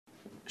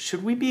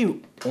Should we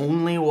be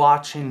only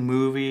watching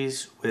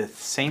movies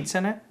with saints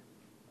in it?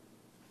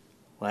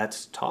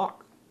 Let's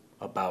talk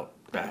about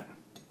that.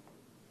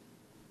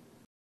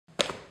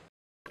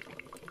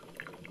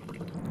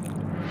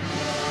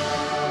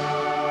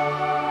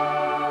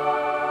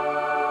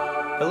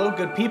 Hello,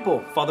 good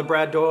people. Father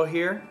Brad Doyle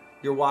here.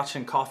 You're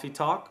watching Coffee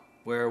Talk,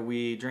 where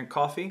we drink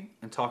coffee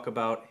and talk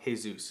about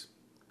Jesus.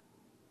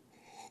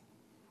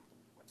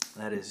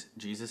 That is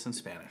Jesus in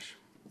Spanish.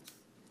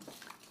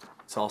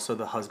 It's also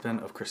the husband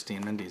of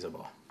Christine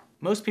Mendizabal.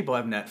 Most people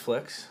have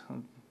Netflix,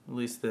 at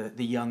least the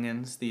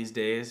youngins these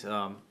days.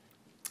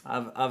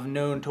 I've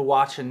known to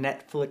watch a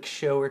Netflix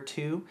show or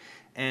two,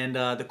 and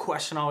the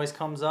question always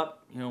comes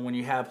up, when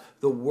you have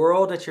the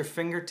world at your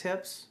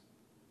fingertips,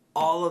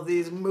 all of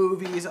these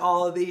movies,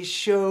 all of these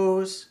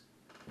shows,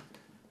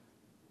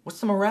 what's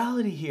the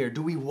morality here?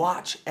 Do we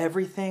watch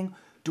everything?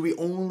 Do we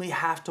only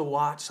have to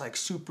watch like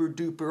super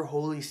duper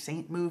holy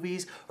saint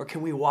movies? Or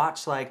can we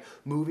watch like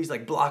movies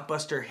like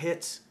blockbuster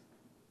hits?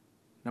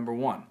 Number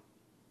one,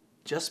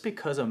 just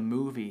because a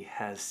movie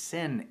has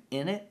sin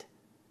in it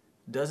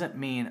doesn't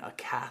mean a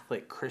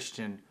Catholic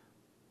Christian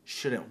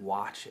shouldn't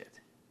watch it.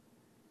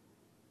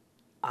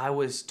 I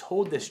was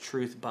told this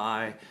truth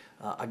by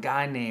a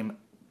guy named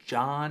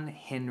John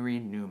Henry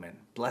Newman,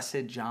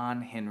 Blessed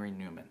John Henry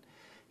Newman.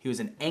 He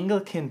was an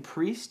Anglican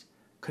priest,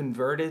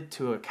 converted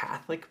to a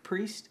Catholic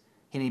priest,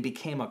 and he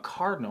became a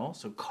cardinal.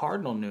 So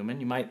Cardinal Newman,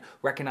 you might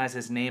recognize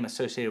his name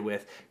associated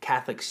with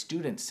Catholic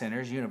student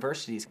centers,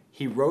 universities.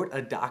 He wrote a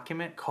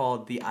document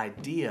called The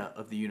Idea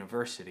of the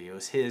University. It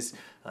was his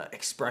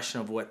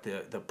expression of what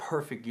the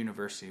perfect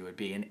university would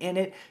be. And in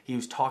it, he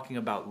was talking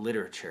about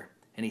literature.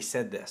 And he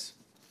said this: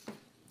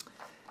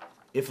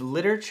 if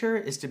literature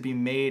is to be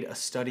made a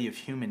study of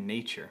human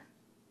nature,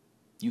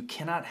 you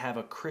cannot have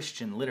a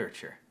Christian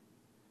literature.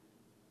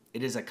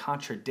 It is a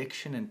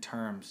contradiction in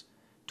terms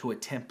to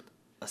attempt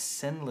a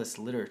sinless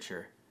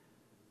literature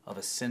of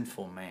a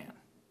sinful man.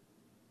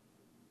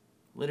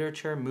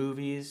 Literature,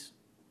 movies,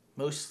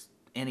 most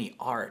any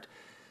art,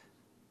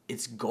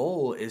 its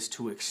goal is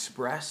to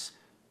express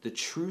the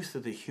truth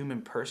of the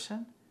human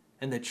person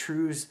and the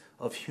truths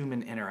of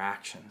human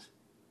interactions.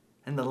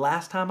 And the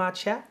last time I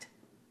checked,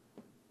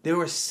 there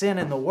was sin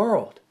in the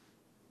world.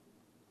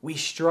 We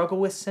struggle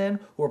with sin.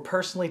 We're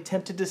personally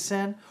tempted to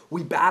sin.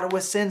 We battle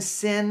with sin.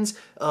 Sins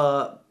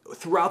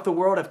throughout the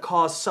world have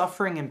caused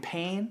suffering and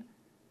pain.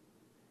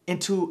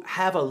 And to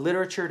have a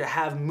literature, to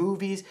have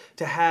movies,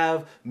 to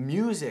have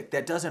music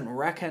that doesn't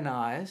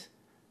recognize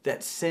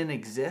that sin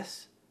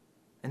exists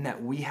and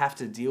that we have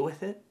to deal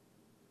with it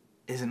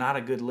is not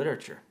a good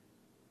literature.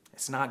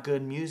 It's not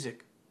good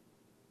music.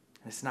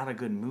 It's not a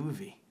good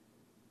movie.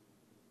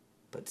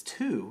 But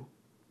two,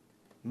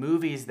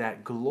 movies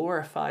that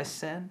glorify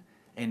sin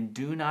and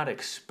do not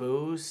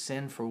expose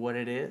sin for what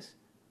it is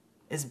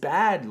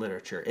bad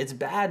literature. It's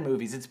bad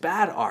movies. It's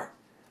bad art.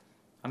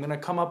 I'm going to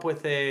come up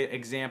with an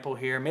example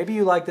here. Maybe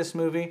you like this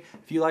movie.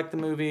 If you like the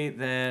movie,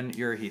 then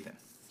you're a heathen.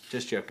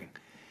 Just joking.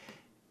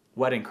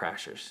 Wedding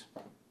Crashers.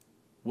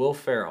 Will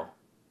Ferrell.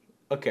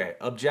 Okay,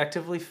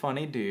 objectively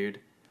funny dude,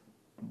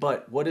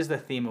 but what is the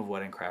theme of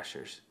Wedding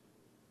Crashers?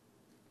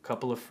 A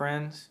couple of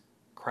friends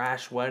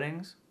crash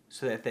weddings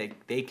so that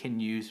they can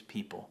use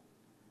people.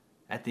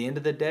 At the end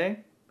of the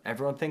day,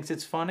 everyone thinks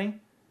it's funny,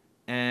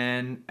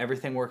 and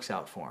everything works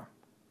out for them.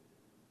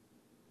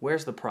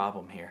 Where's the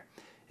problem here?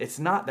 It's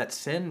not that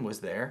sin was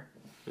there,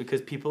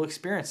 because people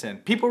experience sin.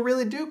 People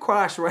really do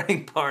crash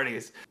wedding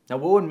parties. Now,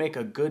 what would make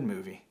a good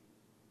movie?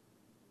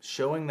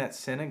 Showing that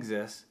sin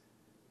exists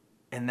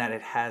and that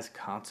it has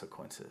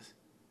consequences.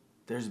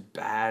 There's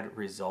bad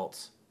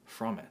results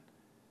from it.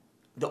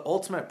 The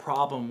ultimate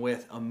problem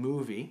with a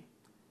movie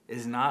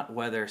is not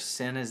whether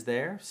sin is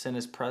there, sin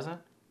is present,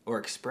 or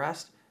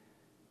expressed.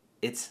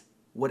 It's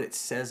what it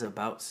says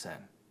about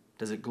sin.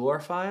 Does it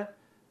glorify it?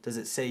 Does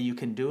it say you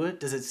can do it?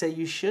 Does it say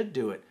you should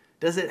do it?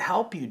 Does it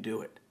help you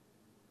do it?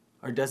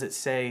 Or does it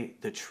say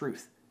the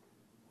truth,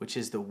 which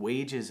is the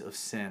wages of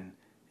sin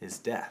is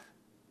death?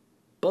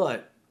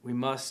 But we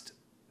must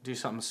do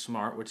something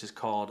smart, which is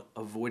called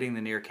avoiding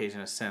the near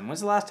occasion of sin.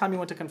 When's the last time you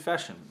went to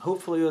confession?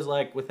 Hopefully it was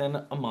like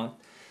within a month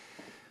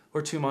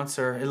or 2 months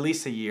or at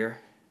least a year.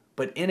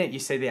 But in it, you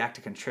say the act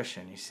of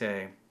contrition. You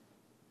say,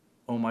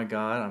 oh my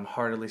God, I'm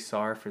heartily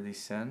sorry for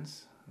these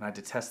sins, and I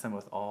detest them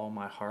with all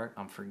my heart.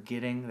 I'm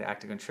forgetting the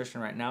act of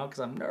contrition right now because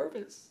I'm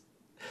nervous.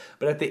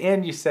 But at the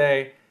end, you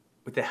say,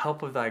 with the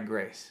help of thy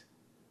grace,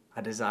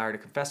 I desire to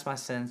confess my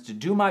sins, to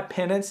do my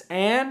penance,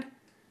 and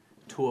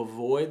to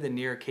avoid the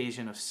near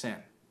occasion of sin.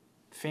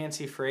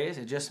 Fancy phrase.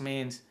 It just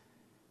means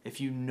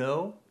if you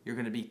know you're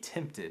going to be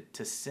tempted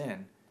to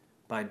sin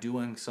by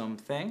doing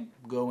something,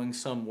 going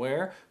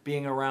somewhere,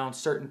 being around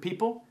certain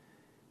people,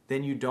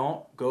 then you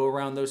don't go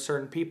around those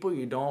certain people,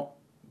 you don't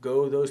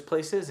go those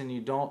places, and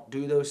you don't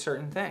do those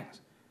certain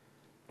things.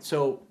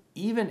 So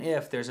even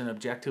if there's an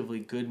objectively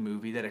good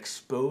movie that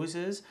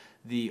exposes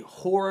the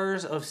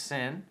horrors of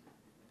sin,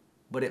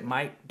 but it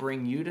might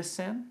bring you to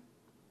sin,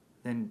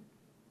 then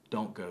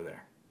don't go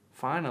there.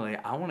 Finally,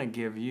 I want to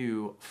give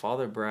you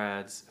Father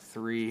Brad's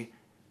 3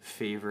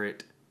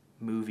 favorite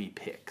movie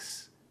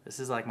picks. This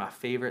is like my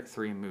favorite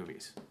 3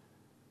 movies.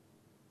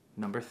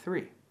 Number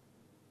 3,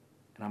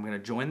 and I'm going to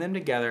join them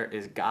together,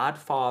 is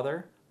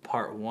Godfather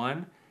Part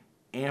 1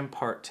 and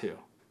Part 2.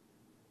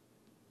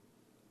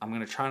 I'm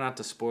going to try not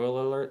to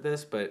spoiler alert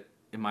this, but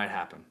it might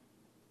happen.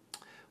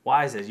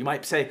 Why is this? You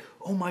might say,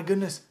 oh my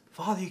goodness,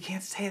 Father, you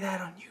can't say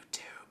that on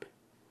YouTube.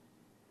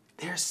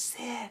 There's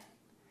sin.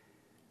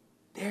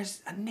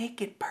 There's a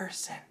naked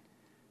person.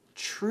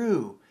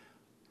 True.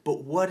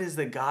 But what is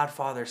the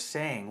Godfather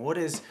saying? What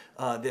is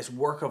this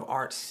work of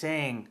art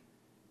saying?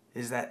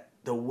 Is that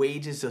the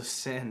wages of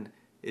sin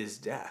is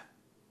death.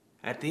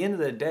 At the end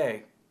of the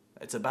day,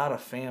 it's about a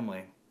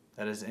family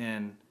that is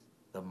in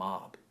the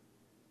mob.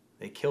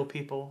 They kill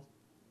people,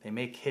 they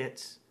make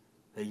hits,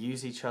 they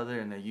use each other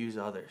and they use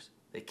others.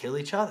 They kill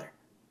each other.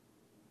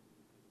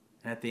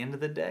 And at the end of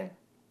the day,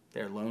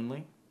 they're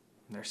lonely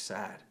and they're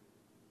sad.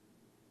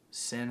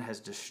 Sin has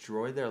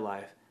destroyed their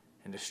life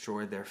and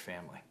destroyed their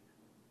family.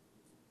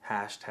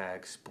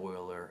 Hashtag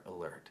spoiler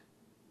alert.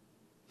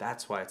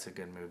 That's why it's a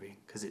good movie,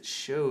 because it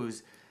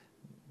shows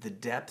the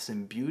depths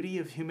and beauty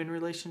of human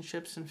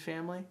relationships and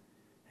family,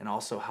 and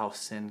also how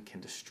sin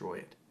can destroy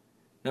it.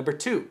 Number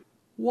 2,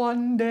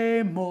 one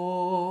day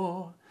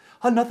more,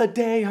 another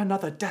day,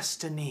 another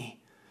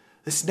destiny,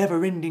 this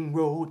never-ending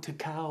road to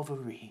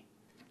Calvary.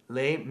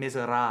 Les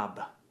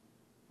Miserables,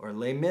 or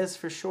Les Mis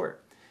for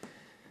short.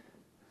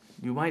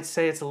 You might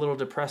say it's a little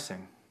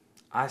depressing.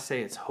 I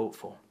say it's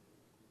hopeful.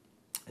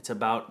 It's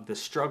about the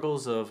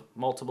struggles of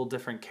multiple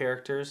different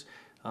characters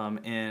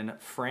in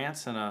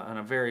France in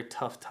a very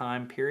tough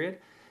time period.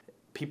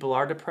 People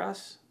are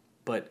depressed,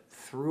 but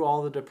through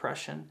all the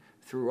depression,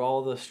 through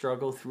all the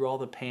struggle, through all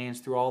the pains,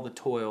 through all the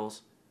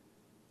toils,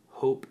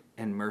 hope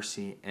and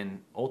mercy,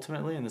 and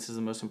ultimately, and this is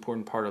the most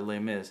important part of Les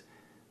Mis,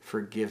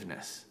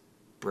 forgiveness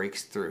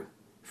breaks through.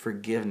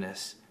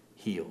 Forgiveness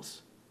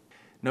heals.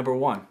 Number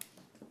 1,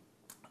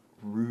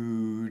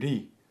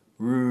 Rudy,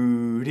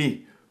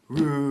 Rudy,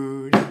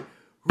 Rudy,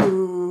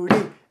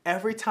 Rudy.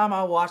 Every time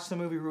I watch the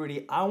movie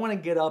Rudy, I want to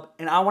get up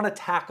and I want to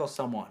tackle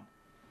someone.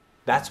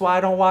 That's why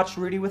I don't watch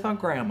Rudy with my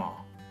grandma,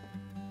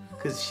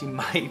 because she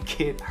might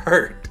get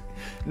hurt.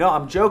 No,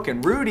 I'm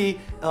joking.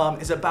 Rudy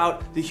is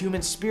about the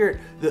human spirit,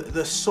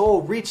 the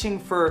soul reaching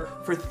for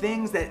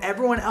things that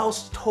everyone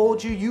else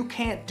told you you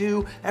can't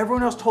do.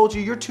 Everyone else told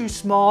you you're too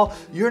small,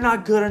 you're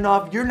not good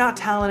enough, you're not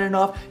talented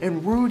enough,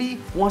 and Rudy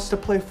wants to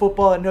play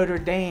football at Notre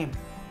Dame.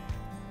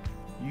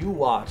 You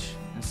watch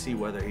and see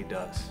whether he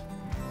does.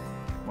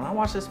 When I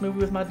watch this movie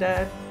with my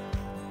dad,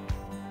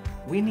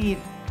 we need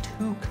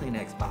 2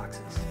 Kleenex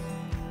boxes,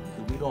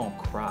 because we gonna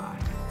cry,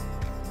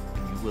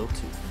 and you will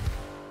too.